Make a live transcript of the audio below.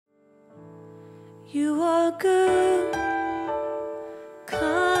You are good,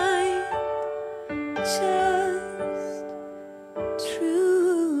 kind, just,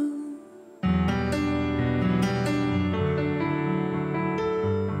 true.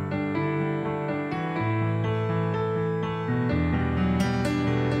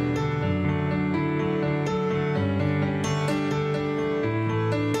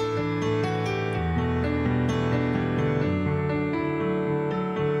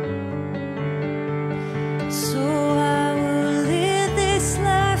 So I will live this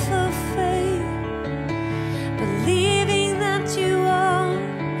life of faith, believing that you are,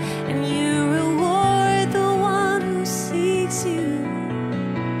 and you reward the one who seeks you.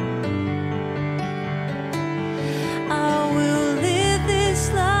 I will live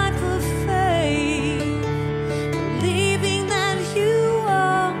this life of faith, believing that you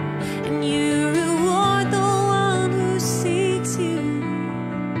are, and you reward the one who seeks you.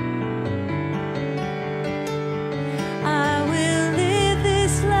 I will live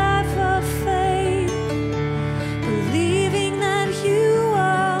this life of faith, believing that you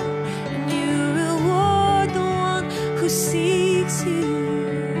are, and you reward the one who seeks you.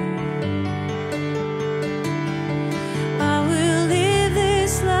 I will live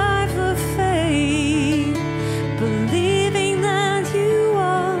this life of faith, believing that you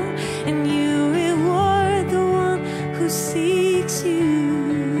are, and you reward the one who seeks you.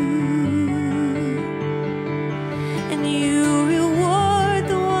 And you reward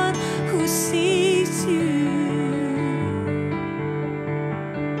the one who seeks you.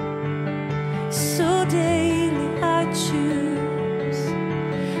 So daily I choose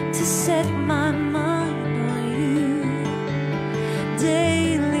to set my mind on you.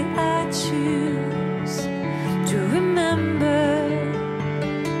 Daily I choose to remember.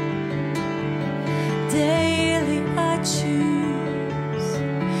 Daily I choose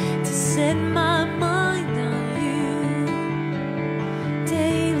to set my mind on you.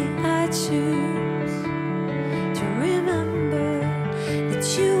 Daily I choose to remember that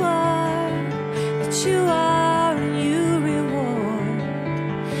you are, and you reward,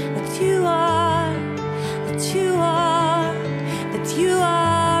 that you are, and you reward, that you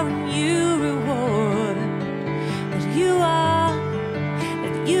are, and you reward, that you are,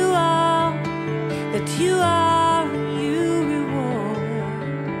 and you reward,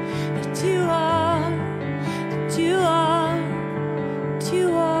 that you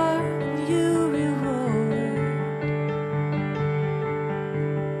are, and you reward.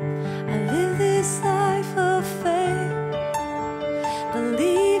 I live this life of faith,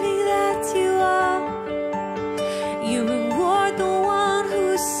 believing that you are, you reward the one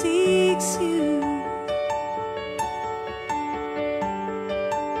who seeks you.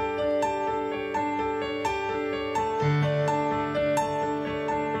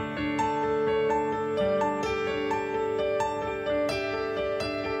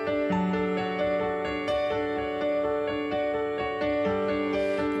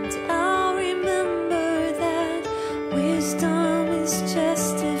 And I'll remember that wisdom is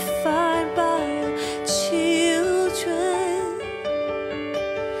justified by children,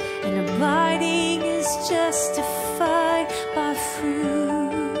 and abiding is justified by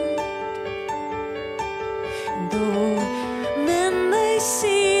fruit. And though men may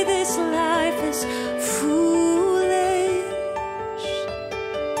see this life as foolish,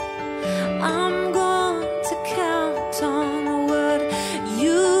 I'm going to count on what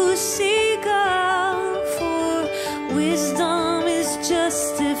you see, God, for wisdom is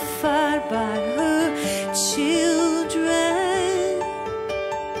justified by her children.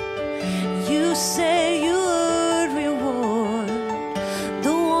 You say you would reward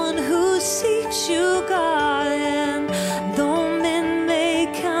the one who seeks you, God, and though men may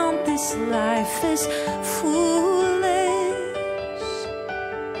count this life as foolish,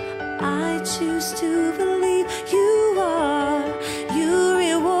 I choose to believe you are. You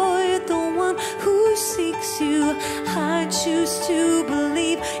reward the one who seeks you. I choose to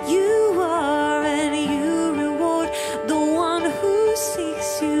believe you are, and you reward the one who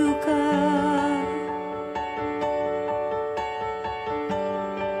seeks you, God.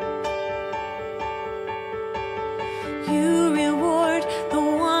 You reward the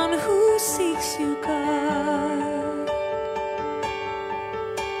one who seeks you, God.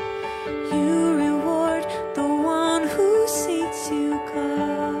 You reward the one who seeks you,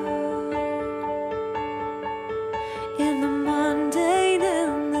 God. In the mundane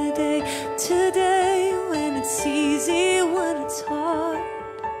and the day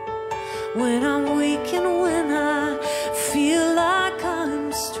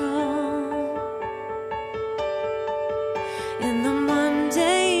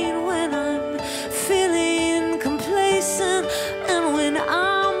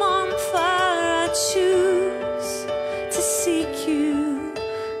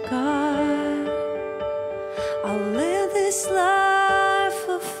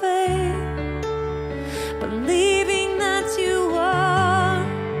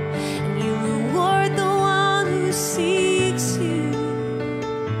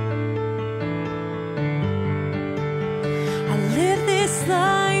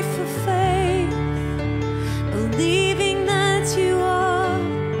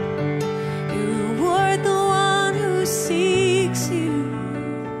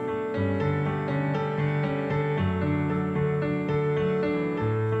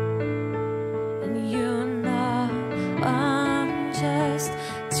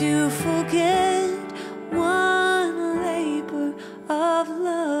to forget one labor of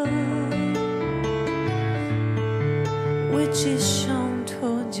love which is shown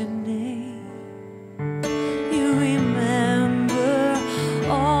towards your name. You remember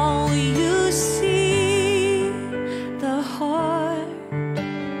all you see, the heart.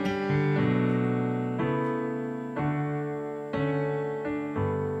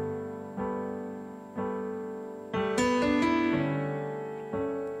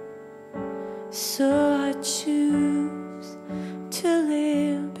 So I choose